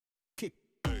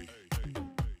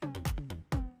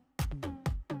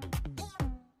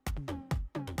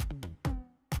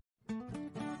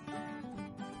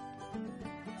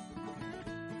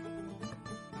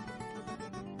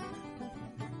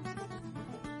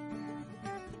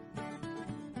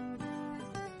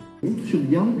Should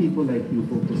young people like you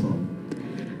focus on?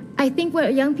 I think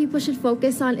what young people should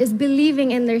focus on is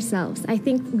believing in themselves. I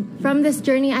think from this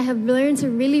journey, I have learned to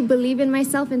really believe in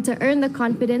myself and to earn the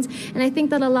confidence. And I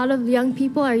think that a lot of young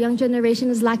people, our young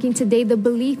generation, is lacking today the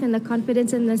belief and the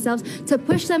confidence in themselves to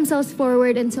push themselves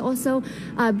forward and to also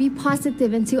be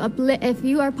positive and to uplift. If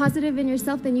you are positive in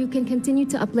yourself, then you can continue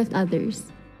to uplift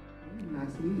others.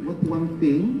 Lastly, what one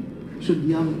thing should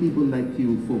young people like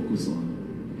you focus on?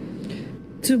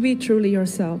 To be truly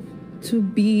yourself,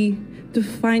 to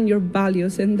find your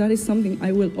values, and that is something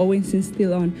I will always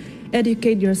instill on.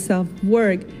 Educate yourself,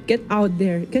 work, get out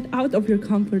there, get out of your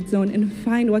comfort zone and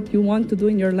find what you want to do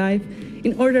in your life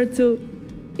in order to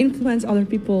influence other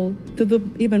people to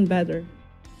do even better.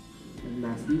 And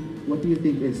lastly, what do you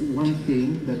think is one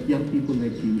thing that young people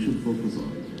like you should focus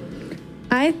on?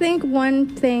 I think one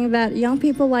thing that young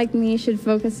people like me should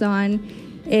focus on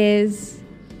is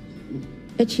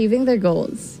achieving their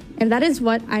goals. And that is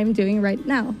what I'm doing right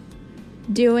now.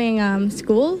 Doing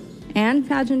school and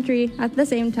pageantry at the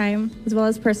same time, as well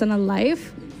as personal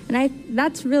life. And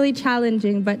that's really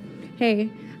challenging, but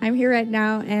hey, I'm here right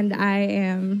now and I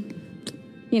am,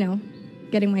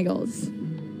 getting my goals.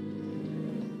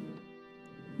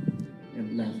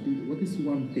 And lastly, what is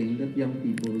one thing that young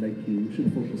people like you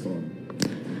should focus on?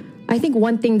 I think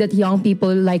one thing that young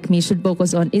people like me should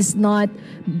focus on is not,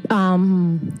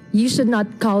 you should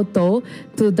not kowtow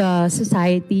to the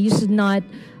society. You should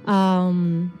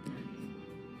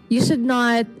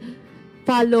not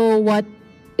follow what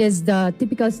is the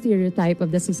typical stereotype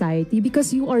of the society,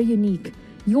 because you are unique.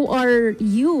 You are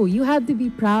you. You have to be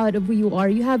proud of who you are.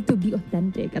 You have to be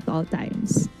authentic at all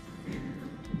times.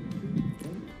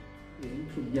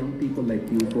 Should young people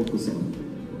like you focus on?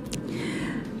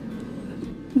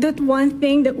 That one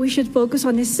thing that we should focus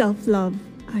on is self-love,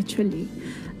 actually.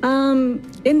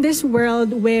 In this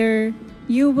world where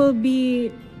there will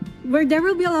be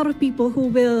a lot of people who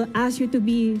will ask you to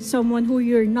be someone who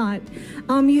you're not,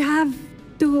 you have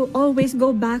to always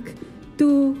go back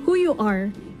to who you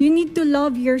are. You need to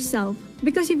love yourself.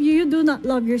 Because if you do not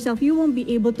love yourself, you won't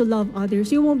be able to love others.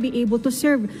 You won't be able to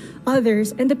serve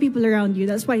others and the people around you.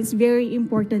 That's why it's very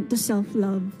important to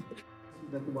self-love.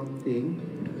 That one thing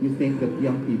you think that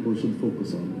young people should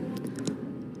focus on?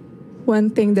 One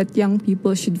thing that young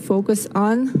people should focus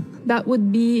on, that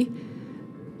would be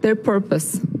their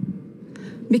purpose.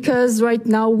 Because right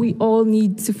now we all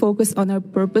need to focus on our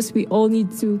purpose. We all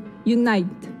need to unite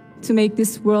to make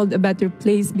this world a better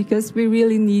place, because we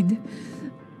really need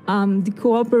the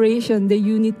cooperation, the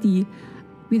unity.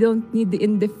 We don't need the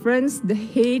indifference, the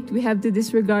hate. We have to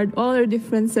disregard all our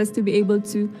differences to be able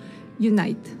to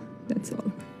unite. That's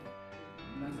all.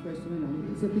 Last question na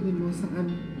lang. Sa tingin mo, saan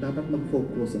dapat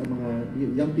mag-focus ang mga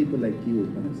young people like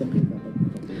you? Saan kayo dapat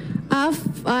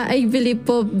mag-focus? I believe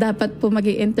po, dapat po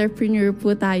maging entrepreneur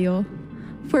po tayo.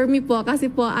 For me po, kasi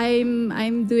po,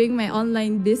 I'm doing my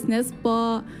online business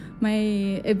po,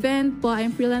 my event po,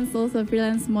 I'm freelance also,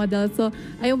 freelance model. So,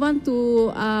 I want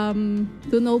to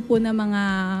know po na mga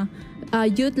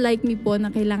youth like me po na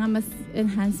kailangan mas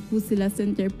enhance po sila sa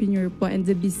entrepreneur po and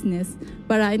the business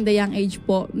para in the young age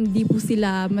po hindi po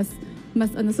sila mas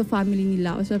sa family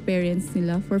nila o sa parents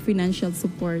nila for financial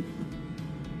support.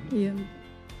 Yun.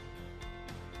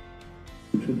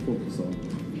 Should focus on?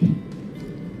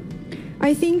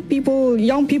 I think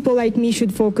young people like me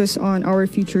should focus on our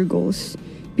future goals,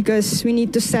 because we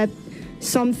need to set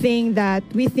something that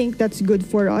we think that's good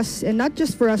for us, and not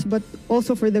just for us but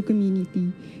also for the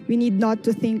community. We need not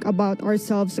to think about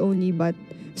ourselves only, but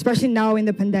especially now in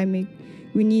the pandemic,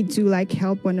 we need to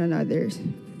help one another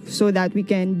so that we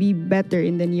can be better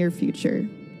in the near future.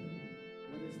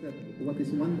 What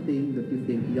is one thing that you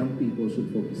think young people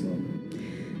should focus on?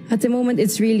 At the moment,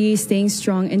 it's really staying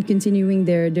strong and continuing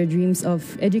their dreams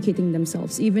of educating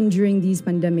themselves, even during these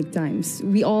pandemic times.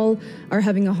 We all are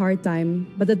having a hard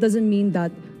time, but that doesn't mean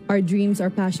that our dreams, our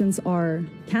passions are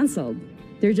canceled.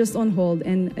 They're just on hold,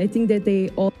 and I think that they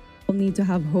all need to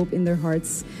have hope in their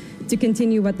hearts to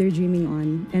continue what they're dreaming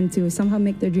on and to somehow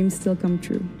make their dreams still come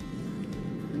true.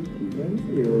 Thank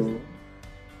you.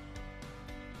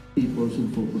 People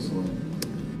should focus on?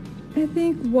 I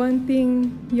think one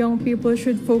thing young people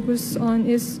should focus on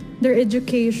is their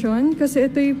education, kasi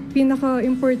ito yung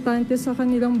pinaka-importante sa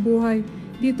kanilang buhay.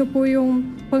 Dito po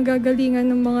yung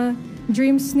panggagalingan ng mga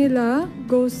dreams nila,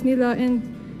 goals nila, and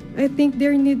I think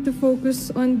they need to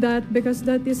focus on that because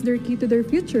that is their key to their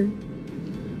future.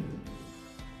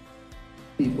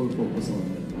 People focus on?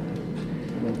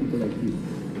 Young people like you?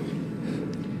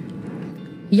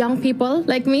 Young people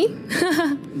like me?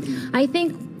 I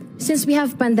think since we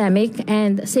have pandemic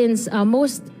and since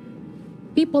most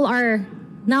people are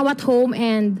now at home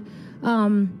and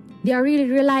they are really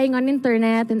relying on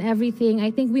internet and everything. I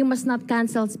think we must not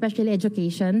cancel, especially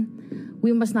education.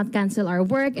 We must not cancel our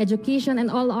work, education, and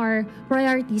all our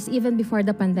priorities even before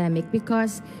the pandemic.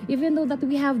 Because even though that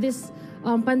we have this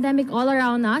pandemic all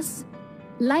around us,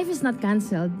 life is not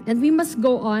canceled. And we must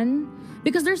go on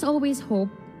because there's always hope.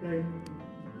 Your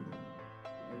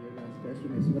last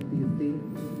question is, what do you think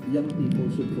young people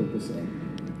should focus on?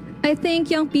 I think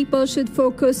young people should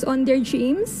focus on their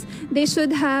dreams. They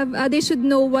should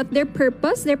know what their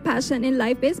purpose, their passion in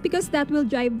life is, because that will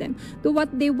drive them to what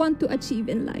they want to achieve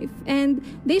in life. And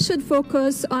they should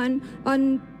focus on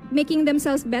making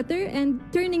themselves better and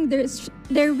turning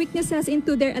their weaknesses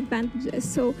into their advantages.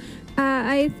 So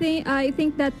I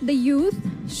think that the youth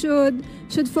should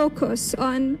focus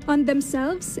on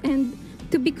themselves and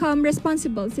to become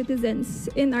responsible citizens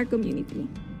in our community.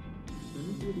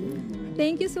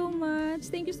 Thank you so much.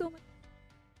 Thank you so much.